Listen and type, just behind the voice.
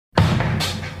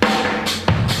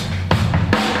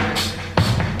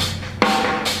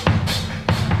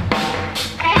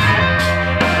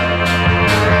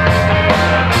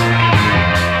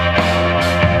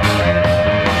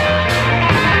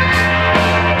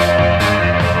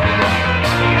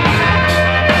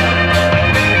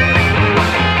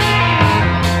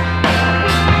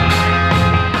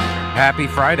Happy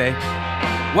Friday.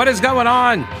 What is going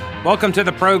on? Welcome to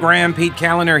the program. Pete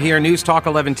Callender here, News Talk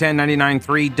 1110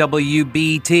 99.3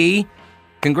 WBT.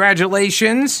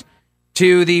 Congratulations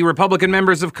to the Republican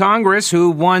members of Congress who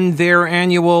won their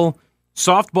annual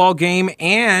softball game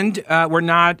and were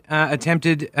not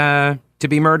attempted to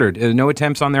be murdered. No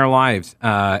attempts on their lives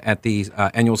at the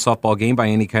annual softball game by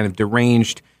any kind of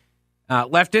deranged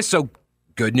leftists. So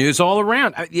good news all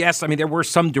around. Yes, I mean, there were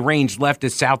some deranged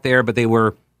leftists out there, but they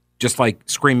were just like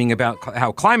screaming about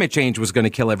how climate change was going to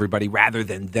kill everybody rather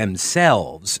than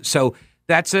themselves. So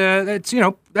that's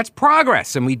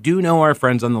progress. And we do know our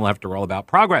friends on the left are all about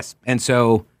progress. And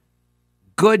so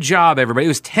good job, everybody. It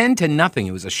was 10-0.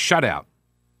 It was a shutout.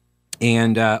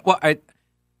 And,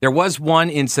 there was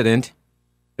one incident.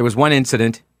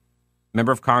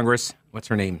 Member of Congress, what's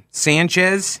her name?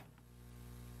 Sanchez,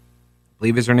 I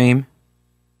believe is her name.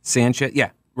 Sanchez, yeah.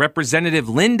 Representative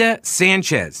Linda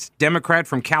Sanchez, Democrat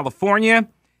from California,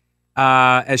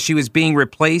 as she was being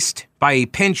replaced by a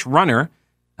pinch runner,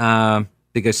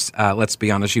 because, let's be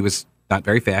honest, she was not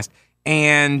very fast.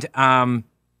 And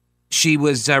she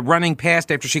was running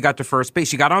past after she got to first base.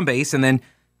 She got on base, and then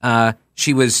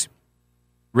she was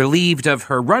relieved of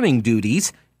her running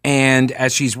duties. And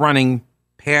as she's running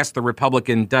past the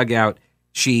Republican dugout,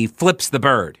 she flips the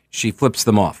bird. She flips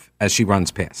them off as she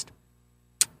runs past.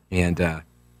 And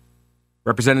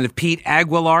Representative Pete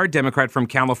Aguilar, Democrat from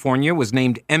California, was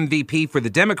named MVP for the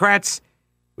Democrats,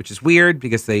 which is weird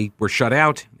because they were shut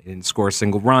out. They didn't score a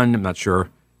single run. I'm not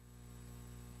sure.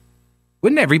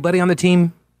 Wouldn't everybody on the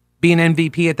team be an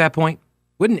MVP at that point?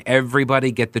 Wouldn't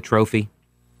everybody get the trophy?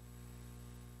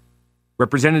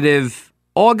 Representative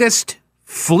August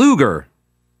Pfluger,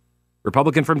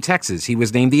 Republican from Texas. He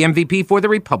was named the MVP for the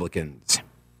Republicans.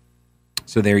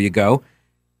 So there you go.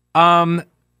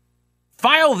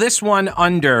 File this one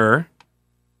under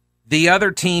the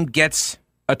other team gets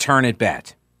a turn at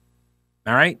bat.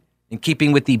 All right? In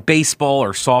keeping with the baseball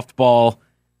or softball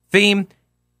theme,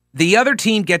 the other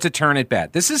team gets a turn at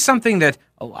bat. This is something that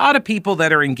a lot of people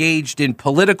that are engaged in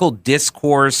political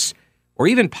discourse or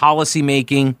even policy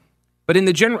making, but in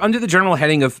the under the general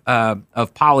heading of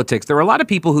politics, there are a lot of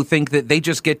people who think that they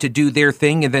just get to do their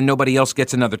thing and then nobody else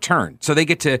gets another turn. So they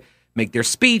get to make their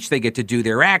speech, they get to do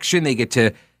their action, they get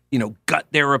to gut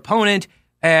their opponent,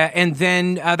 and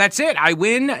then that's it. I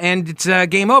win, and it's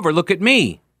game over. Look at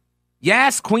me.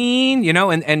 Yes, queen,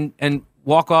 and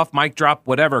walk off, mic drop,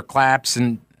 whatever, claps,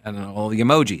 and I don't know, all the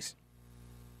emojis.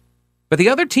 But the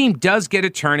other team does get a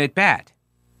turn at bat.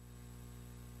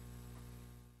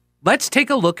 Let's take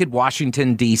a look at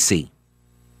Washington, D.C.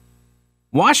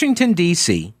 Washington,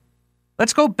 D.C.,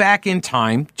 let's go back in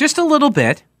time just a little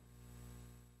bit.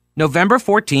 November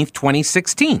 14th,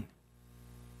 2016.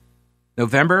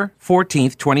 November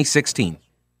 14th, 2016.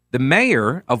 The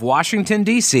mayor of Washington,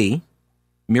 D.C.,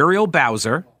 Muriel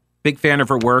Bowser, big fan of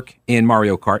her work in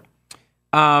Mario Kart,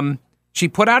 she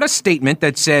put out a statement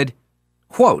that said,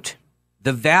 quote,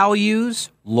 "The values,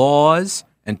 laws,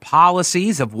 and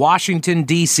policies of Washington,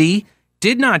 D.C.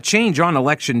 did not change on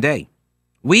Election Day.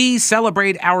 We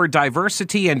celebrate our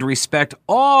diversity and respect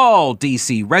all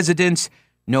D.C. residents,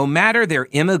 no matter their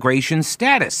immigration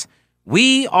status.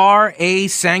 We are a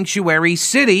sanctuary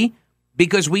city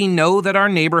because we know that our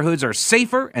neighborhoods are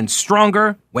safer and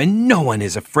stronger when no one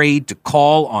is afraid to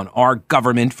call on our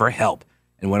government for help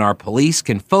and when our police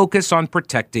can focus on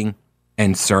protecting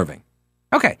and serving."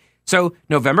 Okay, so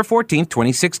November 14th,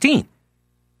 2016.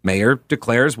 Mayor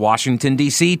declares Washington,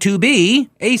 D.C. to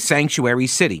be a sanctuary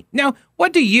city. Now,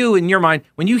 what do you, in your mind,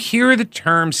 when you hear the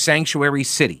term sanctuary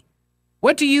city,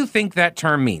 what do you think that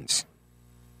term means?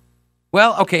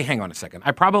 Well, okay, hang on a second.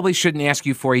 I probably shouldn't ask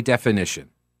you for a definition.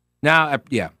 Now,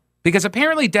 because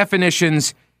apparently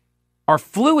definitions are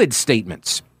fluid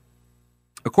statements.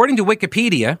 According to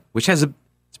Wikipedia, which has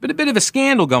it's been a bit of a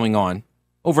scandal going on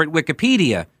over at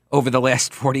Wikipedia over the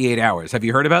last 48 hours. Have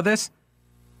you heard about this?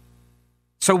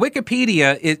 So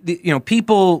Wikipedia,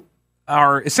 people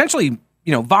are essentially,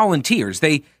 volunteers.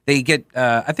 They get,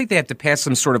 I think they have to pass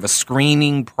some sort of a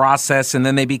screening process, and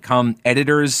then they become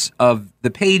editors of the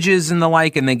pages and the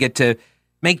like, and they get to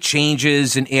make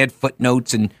changes and add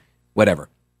footnotes and whatever.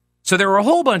 So there are a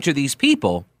whole bunch of these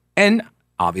people, and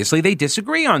obviously they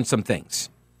disagree on some things.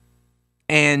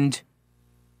 And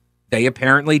they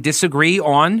apparently disagree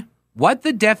on what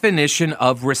the definition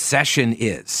of recession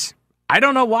is. I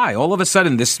don't know why. All of a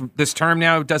sudden, this term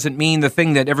now doesn't mean the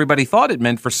thing that everybody thought it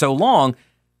meant for so long.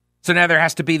 So now there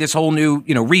has to be this whole new,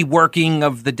 reworking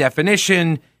of the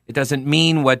definition. It doesn't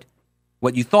mean what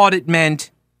you thought it meant.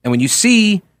 And when you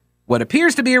see what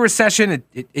appears to be a recession,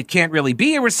 it can't really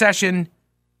be a recession.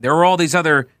 there are all these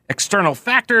other external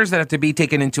factors that have to be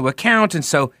taken into account. And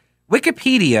so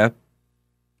Wikipedia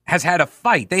has had a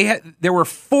fight. There were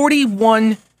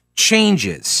 41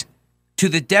 changes to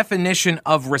the definition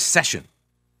of recession,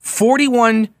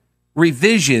 41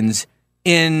 revisions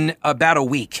in about a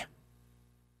week,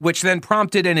 which then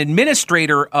prompted an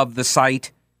administrator of the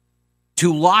site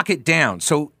to lock it down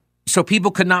so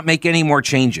people could not make any more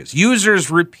changes. Users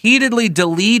repeatedly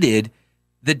deleted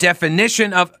the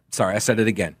definition of, sorry, I said it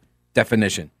again,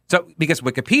 definition. So because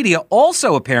Wikipedia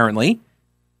also apparently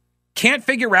can't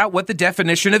figure out what the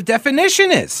definition of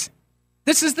definition is.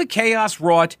 This is the chaos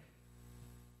wrought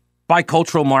by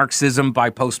cultural Marxism, by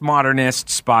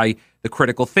postmodernists, by the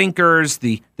critical thinkers,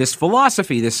 this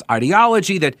philosophy, this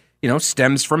ideology that,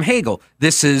 stems from Hegel.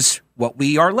 This is what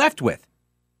we are left with.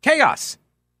 Chaos.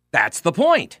 That's the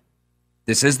point.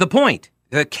 This is the point.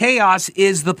 The chaos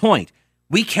is the point.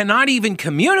 We cannot even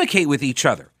communicate with each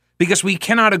other because we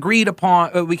cannot agree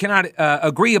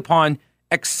upon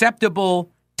acceptable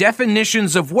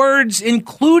definitions of words,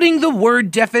 including the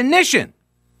word definition.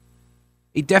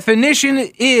 A definition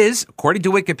is, according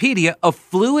to Wikipedia, a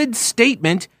fluid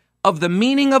statement of the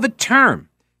meaning of a term.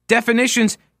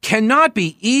 Definitions cannot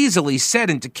be easily set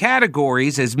into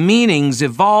categories as meanings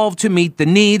evolve to meet the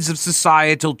needs of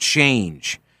societal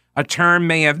change. A term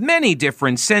may have many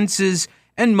different senses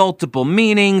and multiple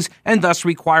meanings, and thus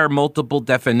require multiple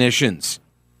definitions.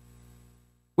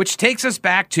 Which takes us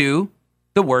back to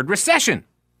the word recession,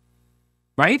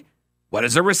 right? What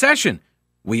is a recession?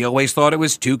 We always thought it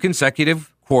was 2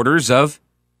 consecutive quarters of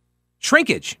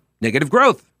shrinkage, negative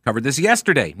growth. Covered this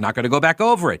yesterday. Not going to go back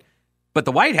over it. But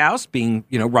the White House, being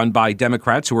run by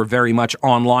Democrats who are very much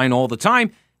online all the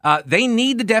time, they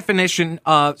need the definition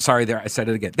of, I said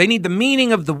it again. They need the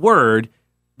meaning of the word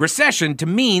recession to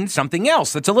mean something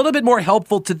else that's a little bit more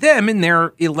helpful to them in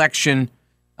their election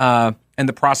and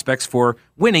the prospects for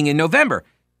winning in November.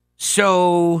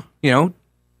 So, to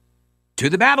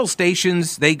the battle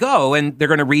stations they go, and they're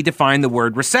going to redefine the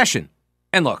word recession.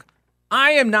 And look,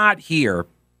 I am not here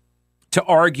to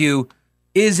argue,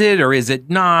 is it or is it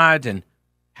not, and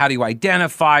how do you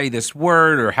identify this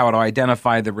word, or how do I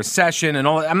identify the recession and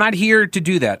all. I'm not here to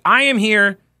do that. I am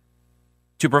here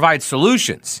to provide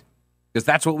solutions, because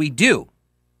that's what we do.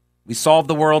 We solve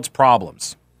the world's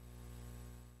problems.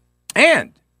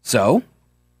 And so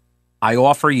I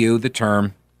offer you the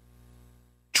term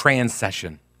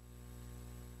Transcession.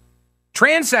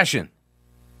 Transcession.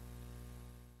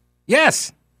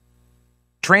 Yes.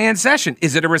 Transcession.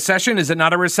 Is it a recession? Is it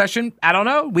not a recession? I don't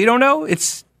know. We don't know.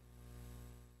 It's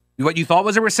what you thought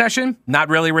was a recession. Not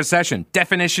really a recession.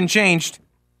 Definition changed.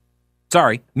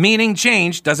 Sorry. Meaning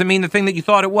changed. Doesn't mean the thing that you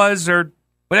thought it was or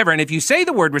whatever. And if you say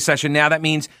the word recession now, that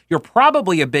means you're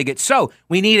probably a bigot. So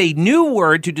we need a new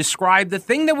word to describe the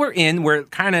thing that we're in, where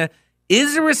it kind of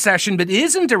is a recession but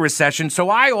isn't a recession. So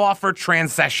I offer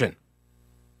Transcession.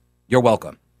 You're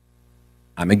welcome.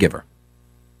 I'm a giver.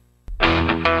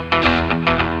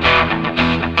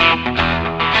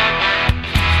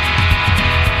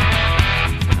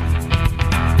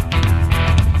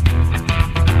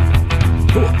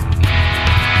 Cool.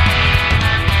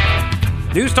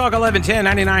 News Talk 1110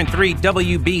 99.3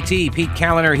 WBT. Pete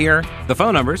Callender here. The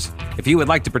phone numbers, if you would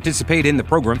like to participate in the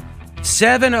program,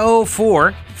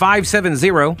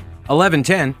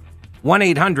 704-570-1110.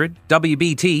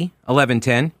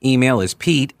 1-800-WBT-1110. Email is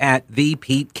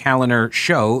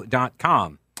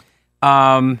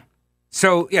pete@thepetecalendershow.com.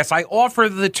 So, yes, I offer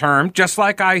the term, just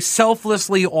like I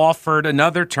selflessly offered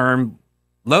another term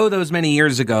those many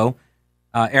years ago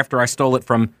after I stole it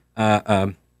from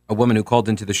a woman who called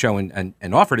into the show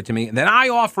and offered it to me. And then I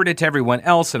offered it to everyone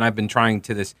else, and I've been trying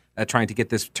to get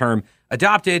this term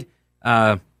adopted.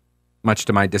 Much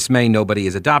to my dismay, nobody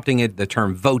is adopting it. The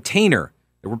term votainer.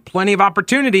 There were plenty of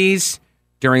opportunities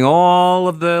during all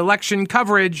of the election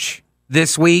coverage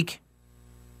this week,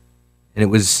 and it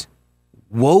was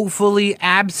woefully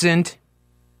absent.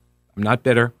 I'm not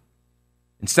bitter.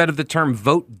 Instead of the term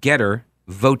vote getter,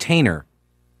 votainer.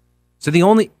 So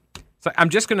I'm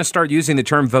just going to start using the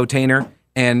term votainer,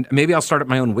 and maybe I'll start up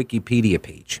my own Wikipedia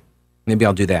page. Maybe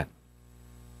I'll do that.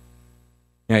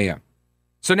 Yeah.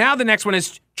 So now the next one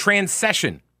is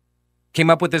Transcession.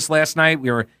 Came up with this last night. We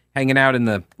were hanging out in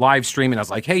the live stream, and I was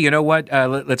like, hey, you know what?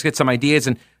 Let's get some ideas.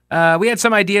 And we had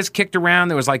some ideas kicked around.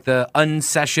 There was like the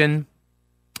unsession.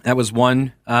 That was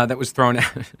one that was thrown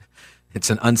out. It's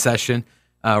an unsession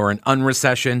or an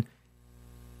unrecession.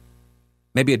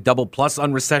 Maybe a double plus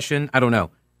unrecession. I don't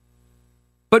know.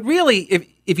 But really,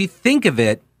 if you think of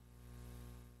it,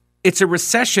 it's a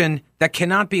recession that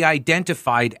cannot be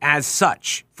identified as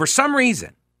such. For some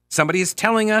reason, somebody is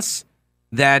telling us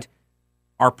that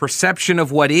our perception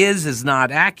of what is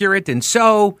not accurate, and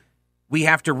so we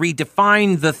have to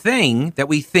redefine the thing that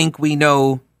we think we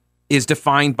know is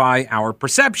defined by our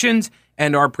perceptions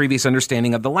and our previous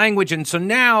understanding of the language. And so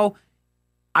now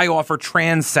I offer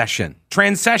transcession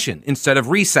instead of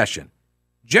recession.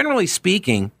 Generally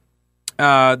speaking,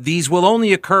 these will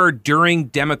only occur during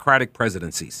Democratic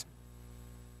presidencies,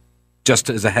 just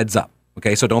as a heads up.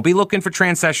 Okay, so don't be looking for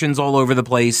transcessions all over the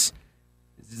place.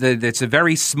 It's a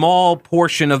very small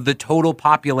portion of the total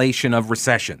population of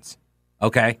recessions.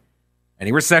 Okay?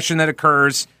 Any recession that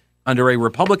occurs under a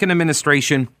Republican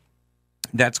administration,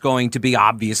 that's going to be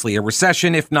obviously a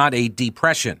recession, if not a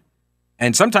depression.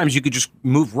 And sometimes you could just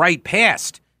move right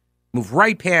past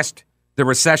the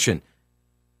recession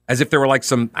as if there were like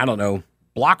some, I don't know,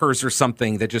 blockers or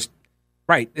something that just,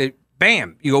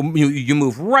 bam, you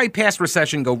move right past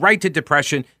recession, go right to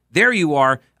depression. There you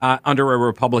are under a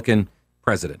Republican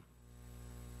president.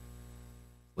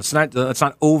 Let's not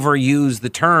overuse the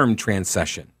term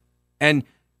transcession. And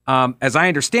as I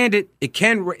understand it, it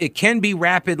can be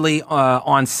rapidly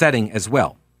onsetting as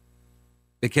well.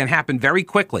 It can happen very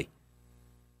quickly.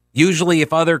 Usually,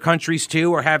 if other countries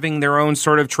too are having their own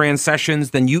sort of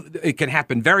transcessions, then it can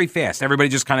happen very fast. Everybody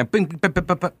just kind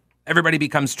of everybody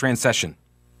becomes transcession.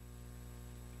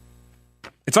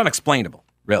 It's unexplainable,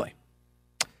 really.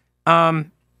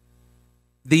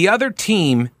 The other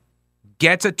team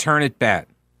gets a turn at bat.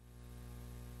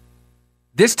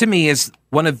 This to me is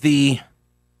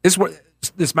this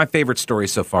is my favorite story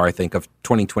so far, I think, of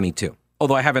 2022.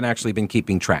 Although I haven't actually been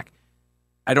keeping track.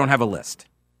 I don't have a list.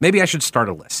 Maybe I should start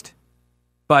a list.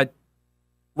 But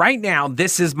right now,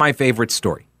 this is my favorite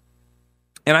story.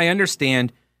 And I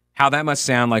understand how that must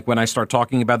sound like when I start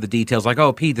talking about the details, like,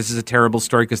 oh, Pete, this is a terrible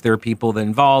story because there are people that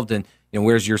involved, and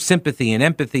where's your sympathy and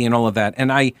empathy and all of that.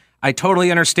 And I totally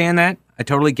understand that. I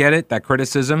totally get it. That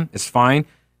criticism is fine.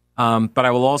 But I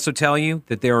will also tell you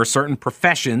that there are certain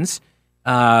professions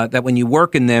that when you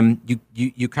work in them,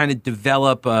 you kind of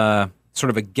develop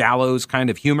sort of a gallows kind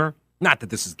of humor. Not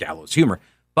that this is gallows humor,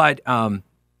 but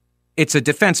it's a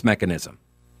defense mechanism.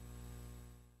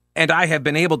 And I have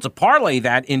been able to parlay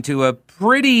that into a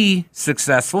pretty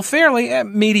successful, fairly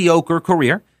mediocre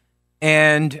career.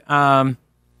 And I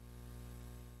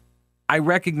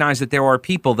recognize that there are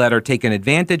people that are taken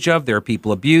advantage of. There are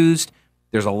people abused.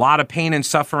 There's a lot of pain and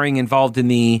suffering involved in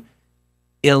the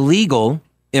illegal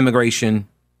immigration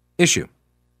issue.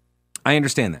 I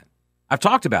understand that. I've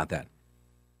talked about that.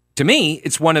 To me,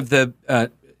 it's one of the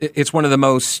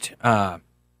most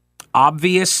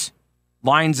obvious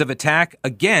lines of attack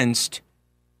against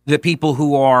the people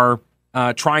who are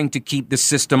trying to keep the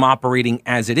system operating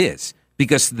as it is,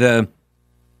 because the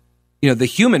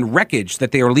human wreckage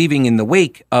that they are leaving in the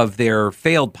wake of their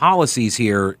failed policies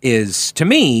here is, to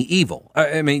me, evil.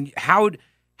 I mean,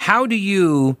 how do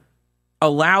you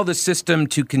allow the system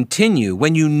to continue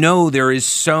when you know there is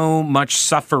so much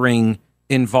suffering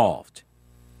involved?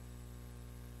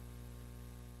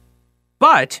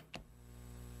 But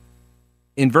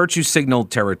in virtue signal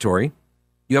territory,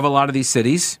 you have a lot of these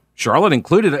cities, Charlotte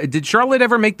included. Did Charlotte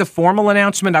ever make the formal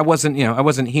announcement? I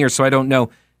wasn't here, so I don't know.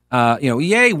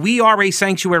 Yay, we are a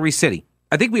sanctuary city.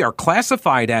 I think we are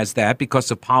classified as that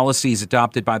because of policies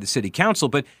adopted by the city council.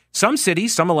 But some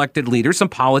cities, some elected leaders, some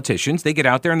politicians, they get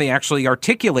out there and they actually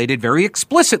articulate it very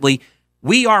explicitly.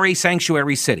 We are a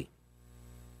sanctuary city.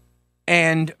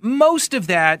 And most of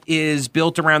that is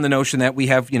built around the notion that we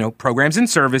have, programs and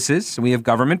services. So we have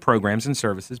government programs and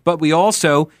services, but we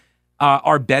also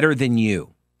are better than you.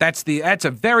 That's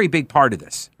a very big part of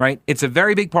this, right? It's a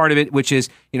very big part of it, which is,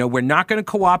 we're not going to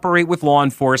cooperate with law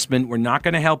enforcement. We're not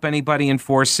going to help anybody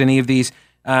enforce any of these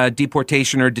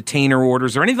deportation or detainer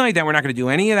orders or anything like that. We're not going to do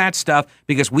any of that stuff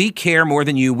because we care more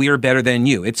than you. We are better than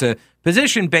you. It's a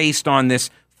position based on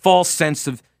this false sense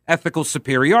of ethical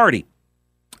superiority.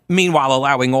 Meanwhile,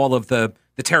 allowing all of the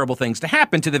terrible things to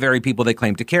happen to the very people they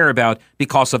claim to care about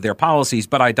because of their policies.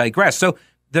 But I digress. So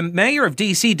the mayor of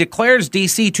D.C. declares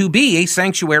D.C. to be a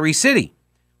sanctuary city,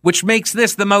 which makes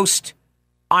this the most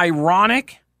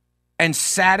ironic and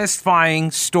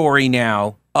satisfying story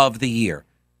now of the year.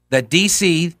 That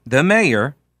D.C., the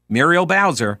mayor, Muriel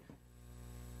Bowser,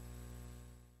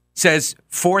 says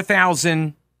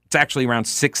 4,000, it's actually around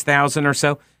 6,000 or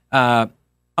so,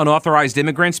 unauthorized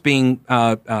immigrants being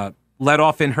let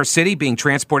off in her city, being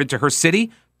transported to her city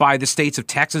by the states of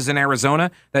Texas and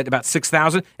Arizona, that about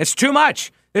 6,000. It's too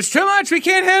much. It's too much. We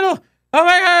can't handle. Oh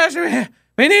my gosh.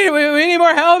 We need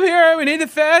more help here. We need the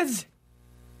feds.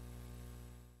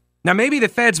 Now, maybe the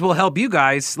feds will help you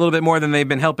guys a little bit more than they've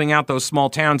been helping out those small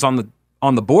towns on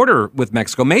the border with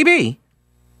Mexico. Maybe.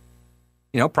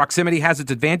 proximity has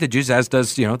its advantages, as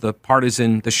does,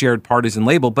 the shared partisan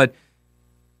label. But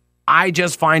I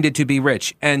just find it to be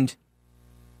rich. And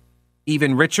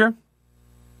even richer,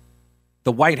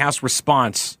 the White House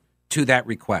response to that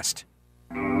request.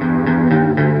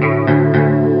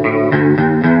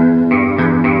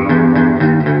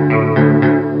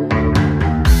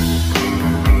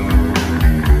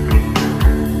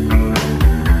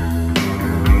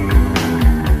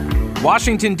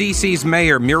 Washington, D.C.'s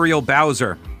Mayor Muriel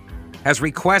Bowser has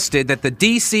requested that the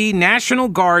D.C. National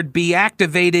Guard be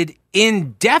activated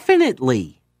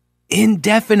indefinitely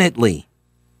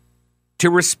to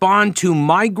respond to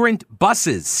migrant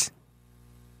buses,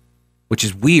 which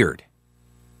is weird.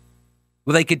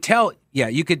 Well, they could tell,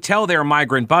 you could tell they're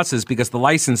migrant buses because the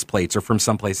license plates are from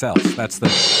someplace else.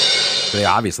 They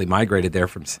obviously migrated there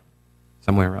from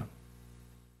somewhere else.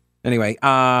 Anyway,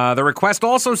 the request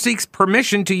also seeks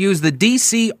permission to use the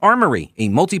D.C. Armory, a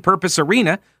multi-purpose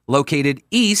arena located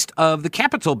east of the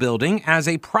Capitol building, as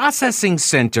a processing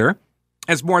center,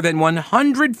 as more than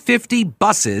 150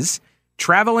 buses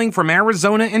traveling from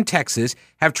Arizona and Texas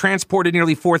have transported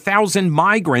nearly 4,000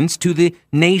 migrants to the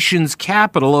nation's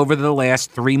capital over the last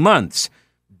 3 months.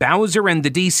 Bowser and the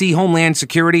D.C. Homeland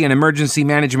Security and Emergency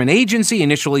Management Agency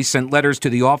initially sent letters to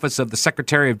the Office of the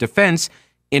Secretary of Defense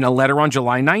in a letter on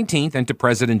July 19th and to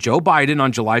President Joe Biden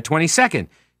on July 22nd.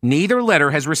 Neither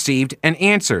letter has received an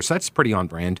answer, so that's pretty on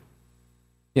brand.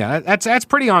 Yeah, that's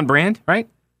pretty on brand, right?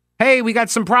 Hey, we got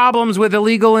some problems with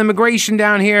illegal immigration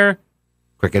down here.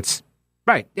 Crickets.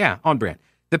 Right, yeah, on brand.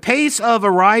 The pace of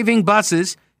arriving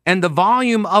buses and the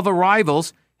volume of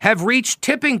arrivals have reached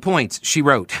tipping points, she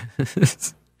wrote.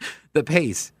 The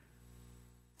pace.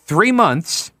 3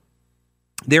 months,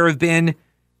 there have been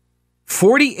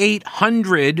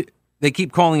 4,800, they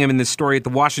keep calling them in this story at the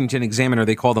Washington Examiner,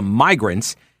 they call them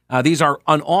migrants. These are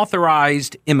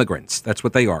unauthorized immigrants. That's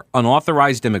what they are,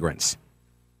 unauthorized immigrants.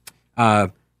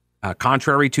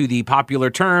 Contrary to the popular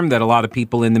term that a lot of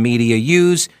people in the media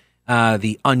use,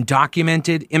 the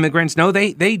undocumented immigrants. No,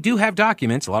 they do have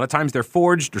documents. A lot of times they're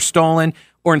forged or stolen,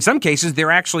 or in some cases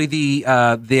they're actually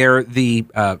the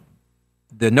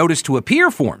notice to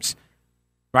appear forms.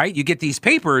 Right? You get these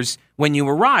papers when you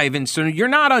arrive, and so you're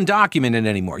not undocumented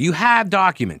anymore. You have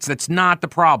documents. That's not the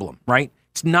problem, right?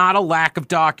 It's not a lack of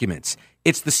documents.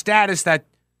 It's the status that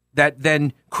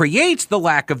then creates the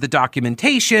lack of the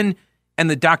documentation, and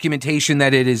the documentation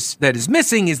that is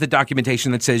missing is the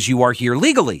documentation that says you are here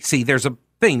legally. See, there's a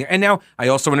thing there. And now I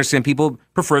also understand people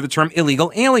prefer the term illegal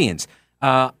aliens.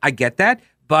 I get that.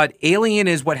 But alien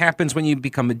is what happens when you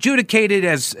become adjudicated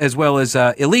as well as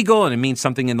illegal, and it means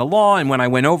something in the law. And when I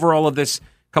went over all of this a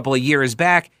couple of years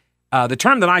back, the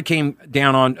term that I came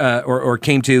down on or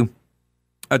came to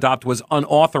adopt was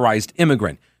unauthorized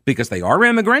immigrant, because they are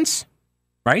immigrants,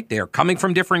 right? They are coming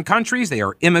from different countries. They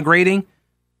are immigrating.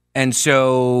 And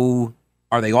so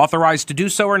are they authorized to do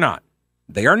so or not?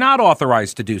 They are not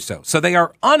authorized to do so. So they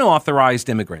are unauthorized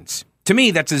immigrants. To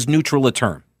me, that's as neutral a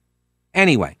term.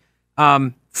 Anyway.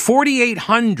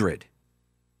 4,800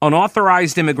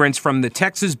 unauthorized immigrants from the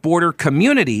Texas border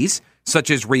communities, such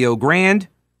as Rio Grande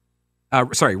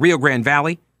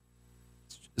Valley,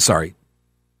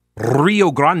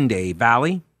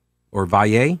 or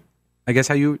Valle, I guess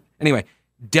anyway,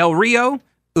 Del Rio,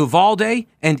 Uvalde,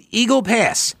 and Eagle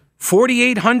Pass,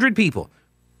 4,800 people.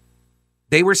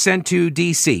 They were sent to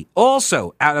D.C.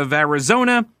 Also, out of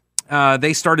Arizona,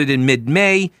 they started in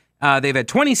mid-May. They've had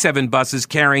 27 buses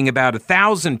carrying about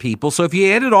 1,000 people. So if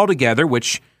you add it all together,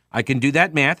 which I can do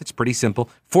that math, it's pretty simple,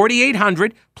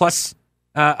 4,800 plus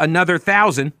another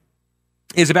 1,000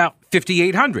 is about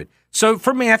 5,800. So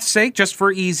for math's sake, just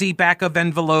for easy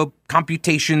back-of-envelope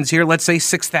computations here, let's say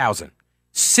 6,000.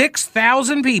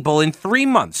 6,000 people in 3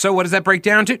 months. So what does that break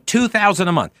down to? 2,000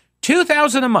 a month.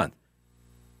 2,000 a month.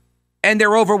 And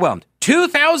they're overwhelmed.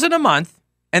 2,000 a month,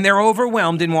 and they're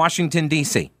overwhelmed in Washington,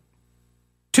 D.C.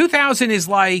 2,000 is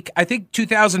like, I think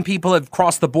 2,000 people have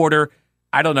crossed the border,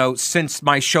 I don't know, since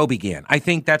my show began. I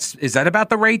think is that about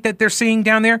the rate that they're seeing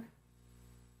down there?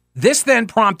 This then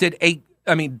prompted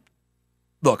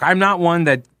look, I'm not one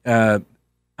that,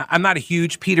 I'm not a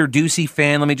huge Peter Doocy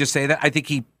fan, let me just say that. I think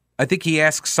he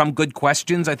asks some good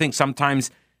questions. I think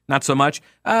sometimes not so much.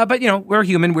 But, we're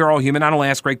human. We're all human. I don't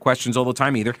ask great questions all the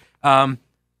time either.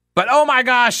 But, oh my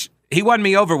gosh, he won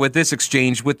me over with this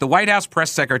exchange with the White House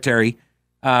press secretary.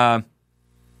 Why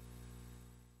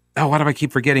do I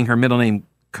keep forgetting her middle name?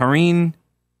 Karine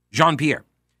Jean-Pierre,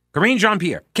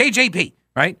 KJP,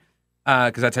 right?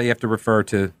 Because that's how you have to refer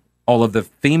to all of the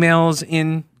females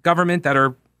in government that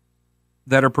are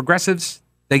progressives.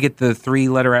 They get the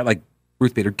 3-letter out, like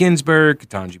Ruth Bader Ginsburg,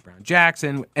 Ketanji Brown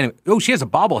Jackson. Anyway, she has a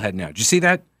bobblehead now. Did you see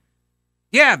that?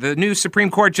 Yeah, the new Supreme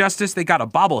Court justice, they got a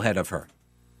bobblehead of her,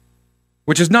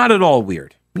 which is not at all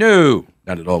weird. No,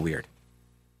 not at all weird.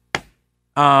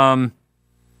 Peter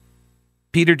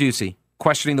Doocy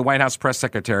questioning the White House press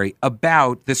secretary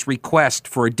about this request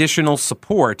for additional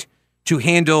support to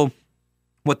handle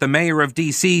what the mayor of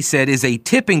D.C. said is a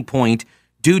tipping point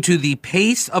due to the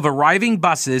pace of arriving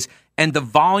buses and the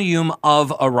volume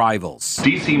of arrivals.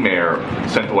 D.C. mayor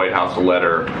sent the White House a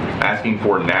letter asking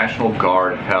for National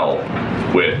Guard help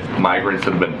with migrants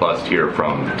that have been bused here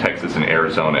from Texas and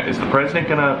Arizona. Is the president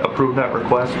going to approve that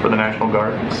request for the National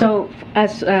Guard? So,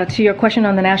 as to your question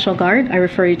on the National Guard, I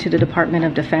refer you to the Department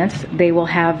of Defense. They will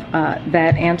have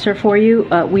that answer for you.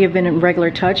 We have been in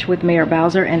regular touch with Mayor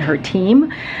Bowser and her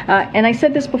team. And I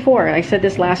said this before. I said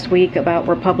this last week about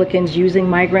Republicans using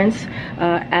migrants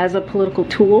as a political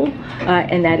tool.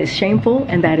 And that is shameful,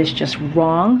 and that is just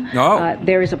wrong. No.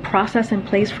 There is a process in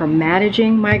place for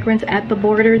managing migrants at the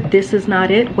border. This is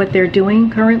not it, what they're doing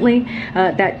currently.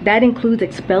 That includes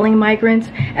expelling migrants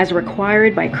as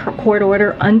required by court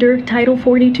order under Title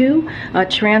 42,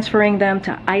 transferring them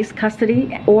to ICE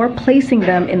custody, or placing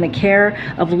them in the care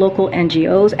of local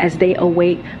NGOs as they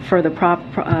await further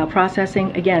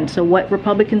processing. Again, so what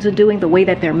Republicans are doing, the way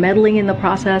that they're meddling in the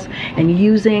process and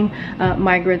using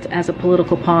migrants as a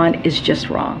political pawn is just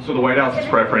wrong. So the White House's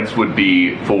preference would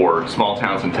be for small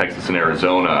towns in Texas and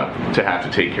Arizona to have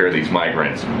to take care of these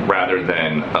migrants rather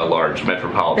than a large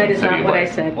metropolitan city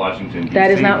like Washington, D.C. That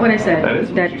is not what I said. That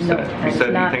is what you said. You said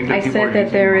you think that people are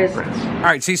using migrants. All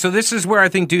right, see, so this is where I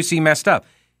think Doocy messed up.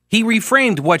 He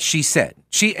reframed what she said.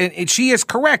 She is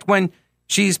correct when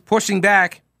she's pushing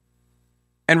back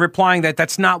and replying that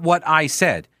that's not what I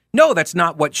said. No, that's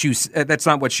not what she said.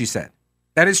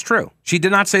 That is true. She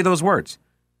did not say those words.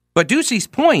 But Doocy's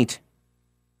point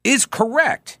is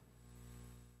correct.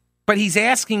 But he's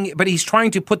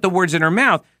trying to put the words in her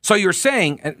mouth. So you're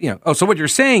saying, so what you're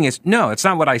saying is, no, it's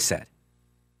not what I said.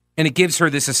 And it gives her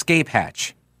this escape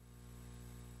hatch.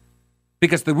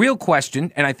 Because the real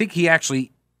question, and I think he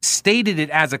actually stated it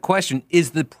as a question,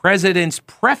 is the president's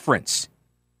preference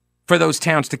for those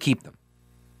towns to keep them.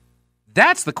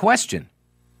 That's the question.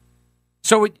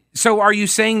 So are you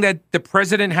saying that the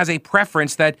president has a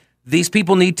preference that these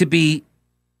people need to be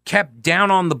kept down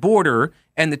on the border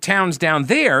and the towns down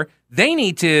there, they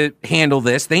need to handle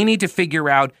this. They need to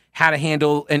figure out how to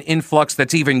handle an influx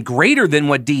that's even greater than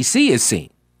what D.C. is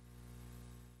seeing.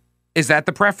 Is that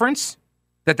the preference?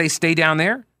 That they stay down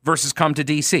there versus come to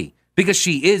D.C.? Because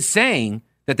she is saying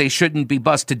that they shouldn't be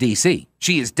bused to D.C.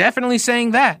 She is definitely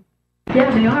saying that.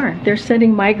 Yeah, they are. They're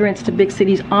sending migrants to big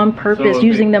cities on purpose,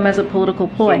 using them as a political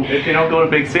ploy. So if they don't go to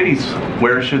big cities,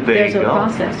 where should they go? There's a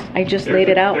process. I just laid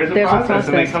it out. There's a process.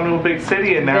 And they come to a big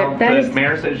city, and now the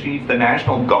mayor says she needs the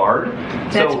National Guard.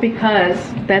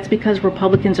 That's because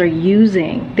Republicans are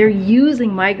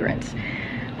using migrants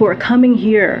who are coming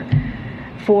here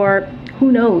for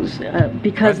who knows,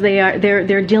 because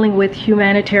they're dealing with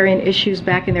humanitarian issues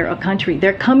back in their country.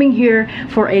 They're coming here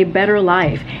for a better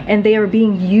life, and they are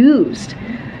being used,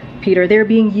 Peter. They're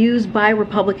being used by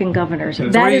Republican governors.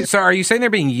 So are you saying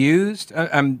they're being used?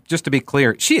 Just to be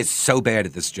clear, she is so bad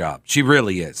at this job. She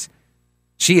really is.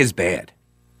 She is bad.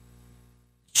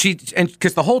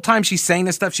 Because the whole time she's saying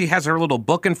this stuff, she has her little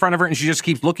book in front of her, and she just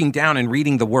keeps looking down and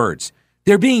reading the words.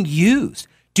 They're being used.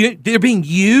 They're being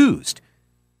used.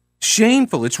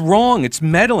 Shameful. It's wrong. It's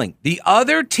meddling. The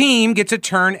other team gets a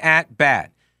turn at bat.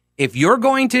 If you're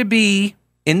going to be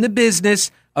in the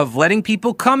business of letting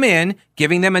people come in,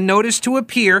 giving them a notice to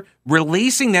appear,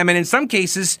 releasing them, and in some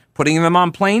cases, putting them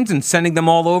on planes and sending them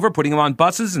all over, putting them on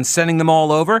buses and sending them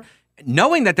all over,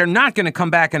 knowing that they're not going to come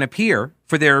back and appear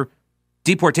for their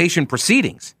deportation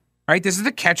proceedings, right? This is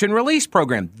the catch and release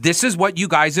program. This is what you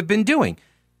guys have been doing.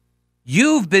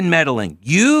 You've been meddling.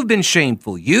 You've been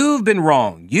shameful. You've been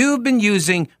wrong. You've been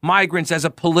using migrants as a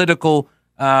political,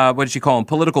 what did she call them?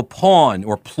 Political pawn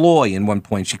or ploy. In one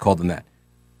point, she called them that.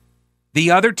 The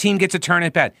other team gets a turn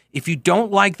at bat. If you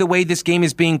don't like the way this game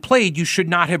is being played, you should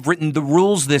not have written the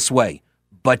rules this way.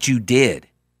 But you did.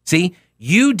 See,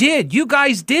 you did. You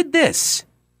guys did this.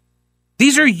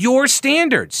 These are your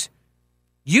standards.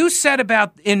 You set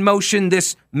about in motion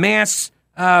this mass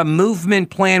movement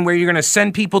plan where you're going to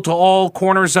send people to all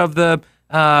corners of the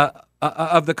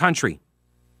country.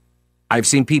 I've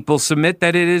seen people submit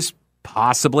that it is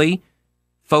possibly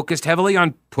focused heavily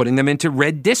on putting them into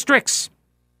red districts,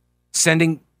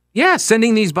 sending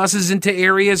these buses into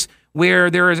areas where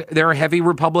there are heavy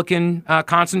Republican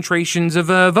concentrations of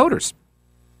voters.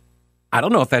 I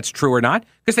don't know if that's true or not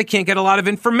because they can't get a lot of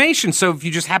information. So if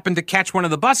you just happen to catch one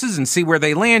of the buses and see where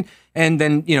they land and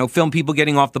then, film people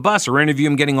getting off the bus or interview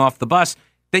them getting off the bus,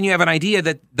 then you have an idea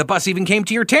that the bus even came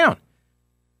to your town.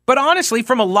 But honestly,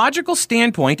 from a logical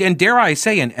standpoint, and dare I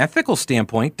say an ethical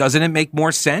standpoint, doesn't it make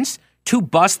more sense to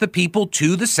bus the people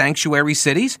to the sanctuary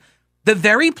cities? The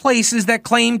very places that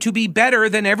claim to be better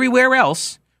than everywhere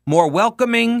else, more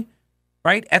welcoming,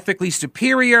 right? Ethically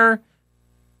superior.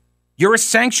 You're a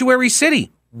sanctuary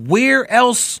city. Where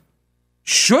else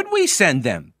should we send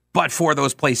them but for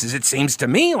those places? It seems to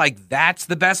me like that's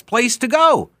the best place to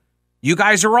go. You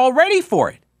guys are all ready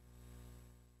for it.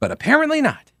 But apparently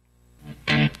not.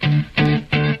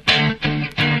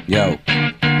 Yo.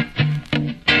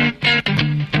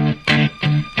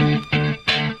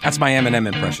 That's my Eminem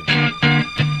impression.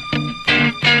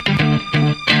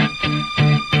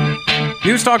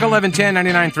 News Talk 1110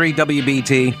 99.3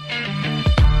 WBT.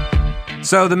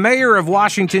 So the mayor of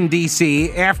Washington,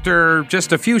 D.C., after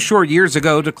just a few short years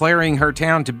ago declaring her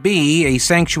town to be a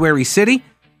sanctuary city,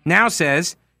 now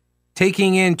says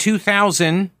taking in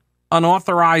 2,000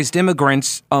 unauthorized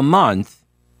immigrants a month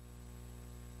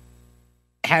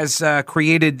has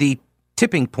created the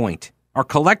tipping point. Our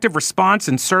collective response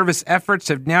and service efforts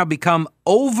have now become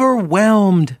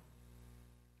overwhelmed.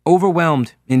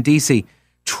 Overwhelmed in D.C.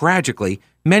 Tragically,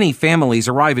 many families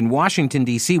arrive in Washington,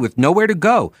 D.C. with nowhere to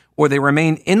go, or they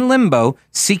remain in limbo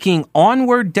seeking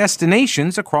onward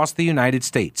destinations across the United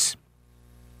States.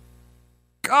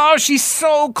 Oh, she's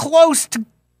so close to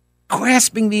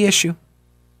grasping the issue.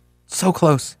 So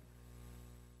close.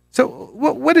 So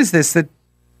what is this?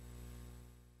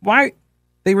 Why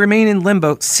they remain in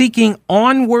limbo seeking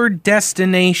onward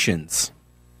destinations?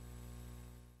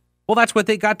 Well, that's what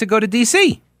they got to go to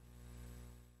D.C.,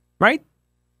 right?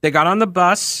 They got on the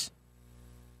bus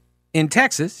in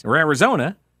Texas or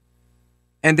Arizona,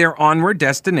 and their onward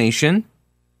destination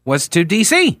was to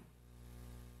D.C.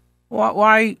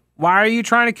 Why are you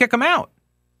trying to kick them out?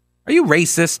 Are you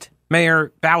racist,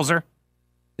 Mayor Bowser?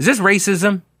 Is this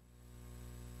racism?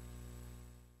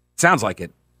 Sounds like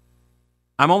it.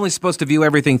 I'm only supposed to view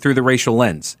everything through the racial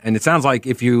lens, and it sounds like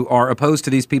if you are opposed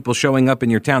to these people showing up in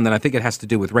your town, then I think it has to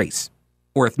do with race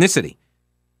or ethnicity. It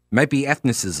might be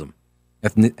ethnicism.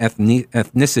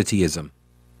 Ethnicityism.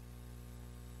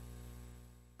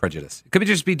 Prejudice. It could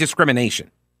just be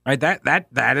discrimination, right?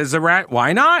 That is a right.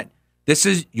 Why not? This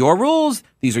is your rules.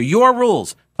 These are your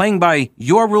rules. Playing by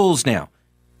your rules now.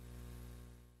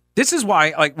 This is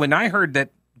why, like, when I heard that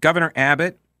Governor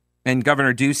Abbott and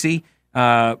Governor Ducey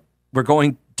were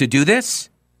going to do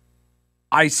this,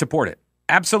 I support it.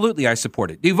 Absolutely, I support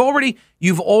it. You've already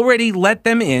let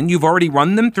them in. You've already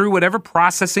run them through whatever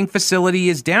processing facility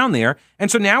is down there. And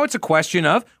so now it's a question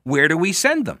of where do we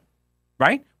send them,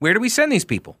 right? Where do we send these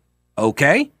people?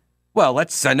 Okay, well,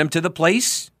 let's send them to the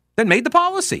place that made the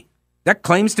policy. That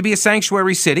claims to be a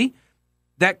sanctuary city,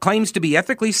 that claims to be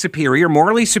ethically superior,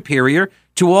 morally superior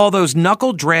to all those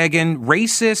knuckle-dragging,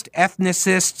 racist,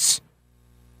 ethnicists,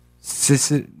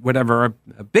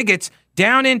 bigots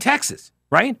down in Texas,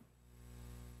 right?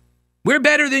 We're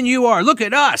better than you are. Look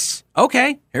at us.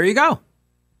 Okay, here you go.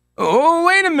 Oh,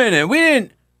 wait a minute. We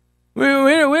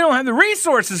don't have the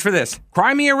resources for this.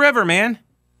 Cry me a river, man.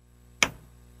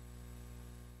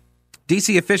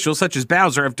 D.C. officials such as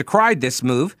Bowser have decried this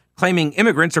move, claiming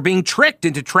immigrants are being tricked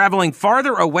into traveling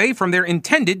farther away from their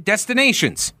intended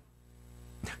destinations.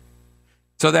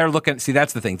 So they're looking, see,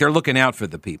 that's the thing. They're looking out for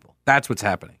the people. That's what's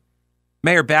happening.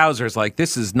 Mayor Bowser's like,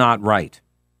 this is not right.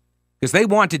 Because they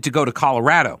wanted to go to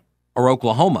Colorado or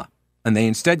Oklahoma, and they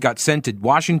instead got sent to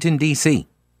Washington, D.C.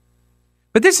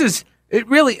 But this is, it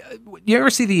really, you ever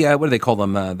see the, what do they call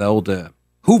them? The old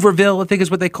Hooverville, I think is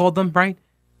what they called them, right?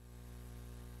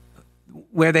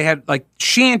 Where they had like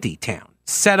shanty town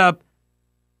set up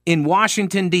in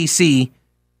Washington, D.C.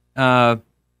 During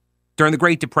the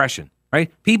Great Depression,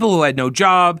 right? People who had no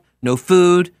job, no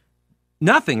food,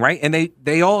 nothing, right? And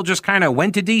they all just kind of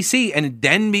went to D.C. and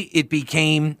then it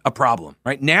became a problem,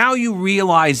 right? Now you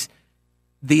realize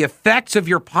the effects of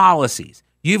your policies.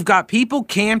 You've got people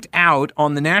camped out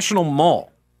on the National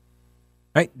Mall,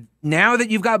 right? Now that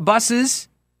you've got buses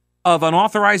of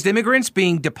unauthorized immigrants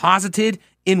being deposited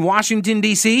in Washington,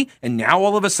 D.C., and now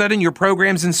all of a sudden your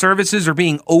programs and services are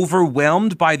being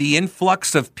overwhelmed by the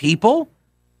influx of people,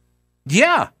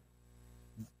 yeah,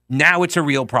 now it's a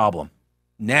real problem.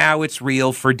 Now it's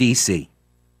real for D.C.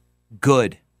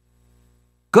 Good.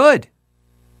 Good.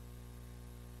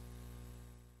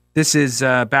 This is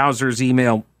Bowser's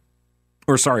email,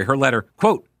 her letter.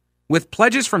 Quote, with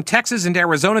pledges from Texas and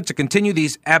Arizona to continue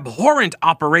these abhorrent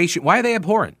operations. Why are they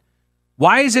abhorrent?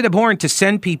 Why is it abhorrent to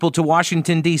send people to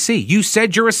Washington, D.C.? You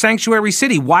said you're a sanctuary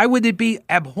city. Why would it be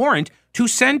abhorrent to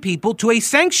send people to a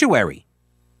sanctuary?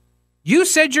 You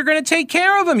said you're going to take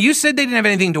care of them. You said they didn't have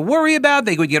anything to worry about.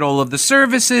 They would get all of the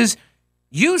services.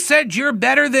 You said you're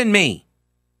better than me.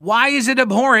 Why is it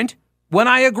abhorrent when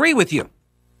I agree with you?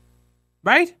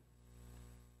 Right?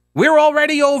 We're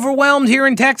already overwhelmed here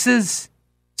in Texas.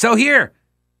 So here,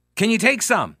 can you take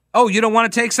some? Oh, you don't want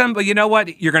to take some? But you know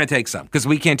what? You're going to take some because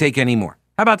we can't take any more.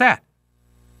 How about that?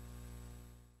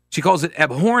 She calls it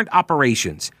abhorrent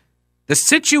operations. The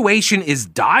situation is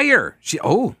dire.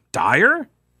 Dire?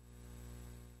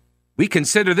 We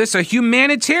consider this a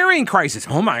humanitarian crisis.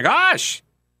 Oh my gosh.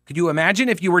 Could you imagine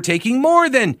if you were taking more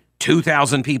than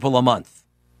 2,000 people a month?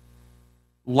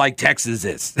 Like Texas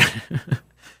is.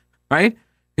 Right?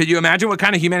 Could you imagine what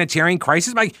kind of humanitarian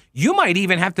crisis? Like, you might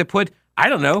even have to put, I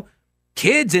don't know,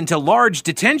 kids into large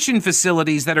detention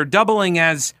facilities that are doubling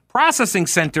as processing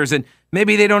centers, and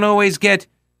maybe they don't always get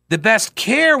the best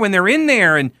care when they're in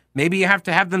there, and maybe you have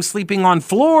to have them sleeping on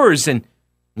floors, and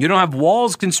you don't have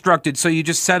walls constructed, so you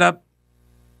just set up,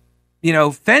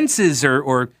 fences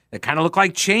or that kind of look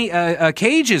like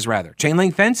cages, rather. Chain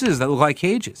link fences that look like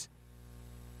cages.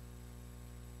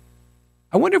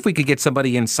 I wonder if we could get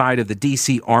somebody inside of the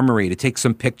D.C. Armory to take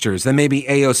some pictures. Then maybe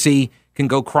AOC can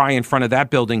go cry in front of that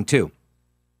building too.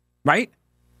 Right?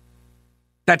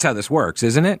 That's how this works,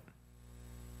 isn't it?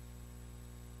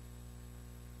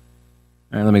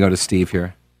 All right, let me go to Steve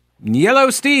here. Yellow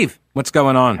Steve, what's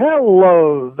going on?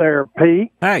 Hello there,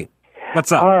 Pete. Hey,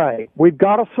 what's up? All right, we've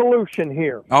got a solution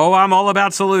here. Oh, I'm all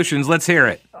about solutions. Let's hear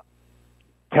it.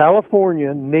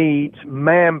 California needs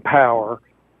manpower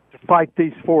to fight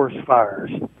these forest fires.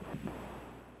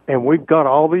 And we've got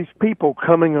all these people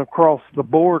coming across the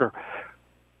border.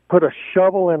 Put a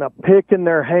shovel and a pick in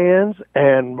their hands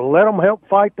and let them help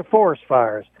fight the forest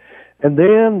fires. And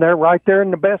then they're right there in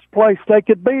the best place they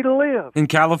could be to live. In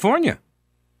California?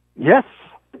 Yes.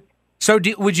 So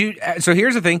would you? So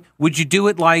here's the thing: would you do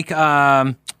it like?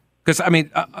 Because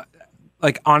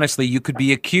honestly, you could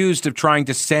be accused of trying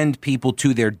to send people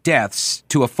to their deaths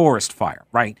to a forest fire,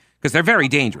 right? Because they're very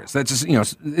dangerous. That's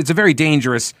just, it's a very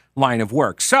dangerous line of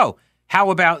work. So how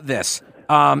about this?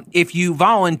 If you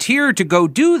volunteer to go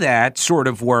do that sort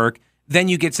of work, then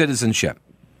you get citizenship.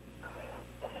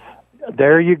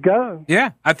 There you go. Yeah,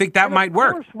 I think that might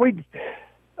work. Of course,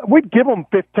 we'd give them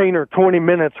 15 or 20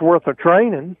 minutes worth of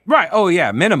training. Right. Oh,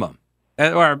 yeah, minimum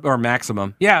or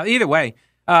maximum. Yeah, either way.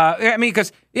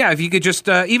 Because if you could just,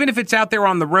 even if it's out there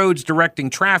on the roads directing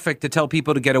traffic to tell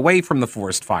people to get away from the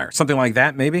forest fire, something like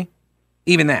that, maybe.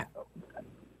 Even that.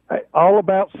 All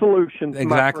about solutions.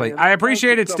 Exactly. I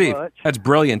appreciate it, Steve. That's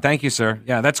brilliant. Thank you, sir.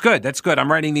 Yeah, that's good. That's good.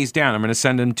 I'm writing these down. I'm going to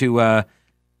send them to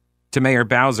Mayor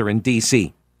Bowser in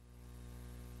D.C.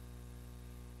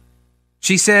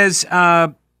 She says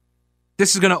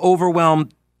this is going to overwhelm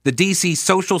the D.C.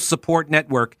 social support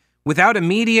network without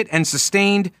immediate and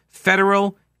sustained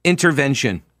federal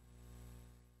intervention.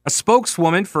 A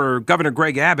spokeswoman for Governor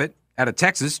Greg Abbott out of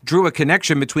Texas drew a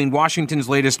connection between Washington's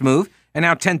latest move and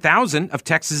how 10,000 of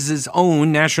Texas's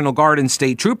own National Guard and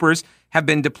state troopers have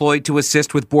been deployed to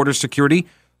assist with border security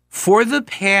for the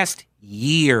past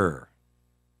year.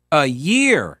 A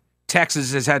year,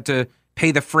 Texas has had to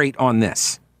pay the freight on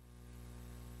this.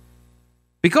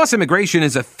 Because immigration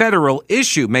is a federal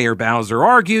issue, Mayor Bowser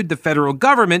argued, the federal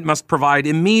government must provide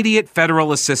immediate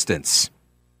federal assistance.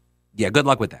 Yeah, good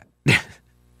luck with that.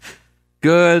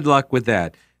 Good luck with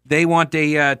that. They want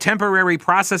a temporary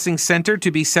processing center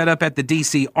to be set up at the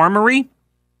D.C. Armory.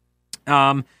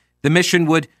 The mission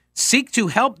would seek to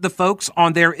help the folks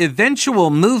on their eventual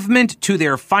movement to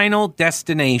their final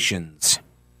destinations.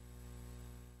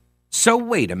 So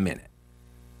wait a minute.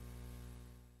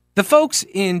 The folks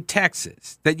in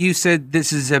Texas that you said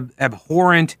this is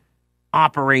abhorrent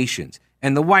operations,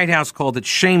 and the White House called it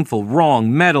shameful,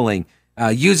 wrong, meddling,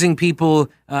 using people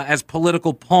as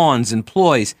political pawns and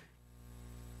ploys,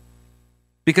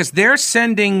 because they're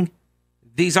sending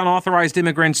these unauthorized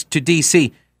immigrants to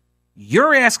D.C.,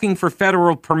 you're asking for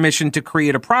federal permission to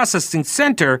create a processing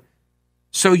center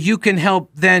so you can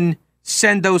help then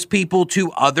send those people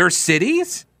to other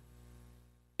cities?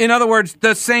 In other words,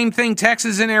 the same thing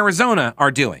Texas and Arizona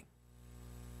are doing.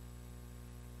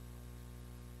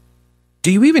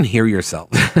 Do you even hear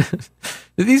yourself?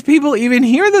 Do these people even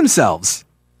hear themselves?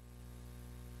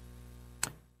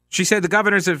 She said the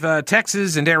governors of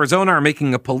Texas and Arizona are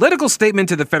making a political statement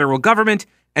to the federal government,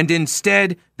 and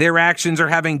instead their actions are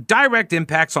having direct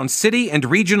impacts on city and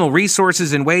regional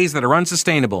resources in ways that are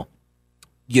unsustainable.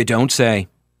 You don't say.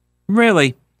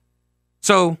 Really?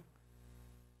 So,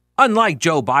 Unlike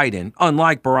Joe Biden,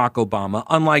 unlike Barack Obama,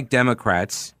 unlike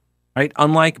Democrats, right?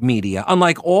 Unlike media,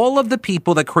 unlike all of the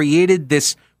people that created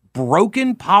this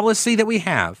broken policy that we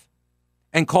have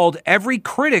and called every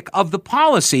critic of the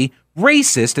policy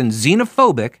racist and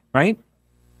xenophobic, right?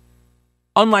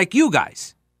 Unlike you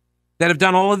guys that have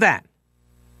done all of that.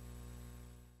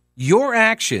 Your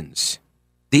actions,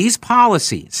 these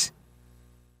policies,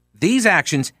 these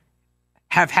actions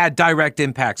have had direct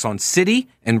impacts on city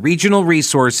and regional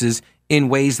resources in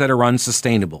ways that are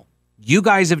unsustainable. You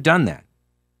guys have done that.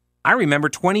 I remember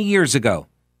 20 years ago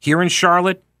here in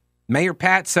Charlotte, Mayor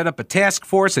Pat set up a task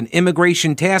force, an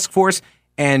immigration task force,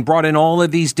 and brought in all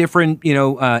of these different,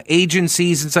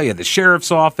 agencies. And so you had the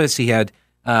sheriff's office, he had,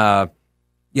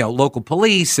 local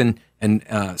police and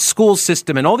school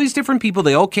system and all these different people.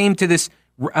 They all came to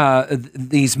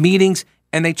these meetings,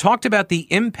 and they talked about the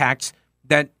impacts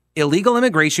that illegal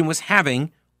immigration was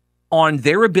having on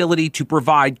their ability to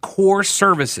provide core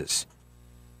services.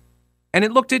 And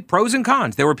it looked at pros and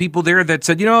cons. There were people there that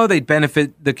said, they'd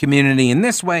benefit the community in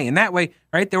this way and that way,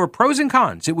 right? There were pros and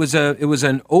cons. It was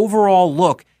an overall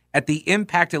look at the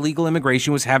impact illegal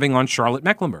immigration was having on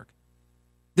Charlotte-Mecklenburg.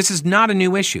 This is not a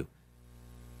new issue.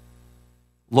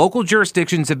 Local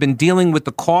jurisdictions have been dealing with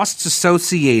the costs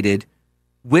associated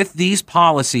with these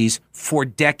policies for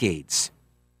decades.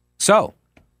 So,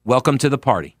 welcome to the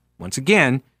party. Once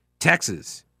again,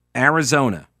 Texas,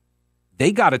 Arizona,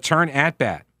 they got a turn at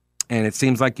bat. And it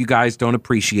seems like you guys don't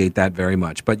appreciate that very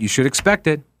much, but you should expect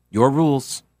it. Your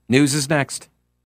rules. News is next.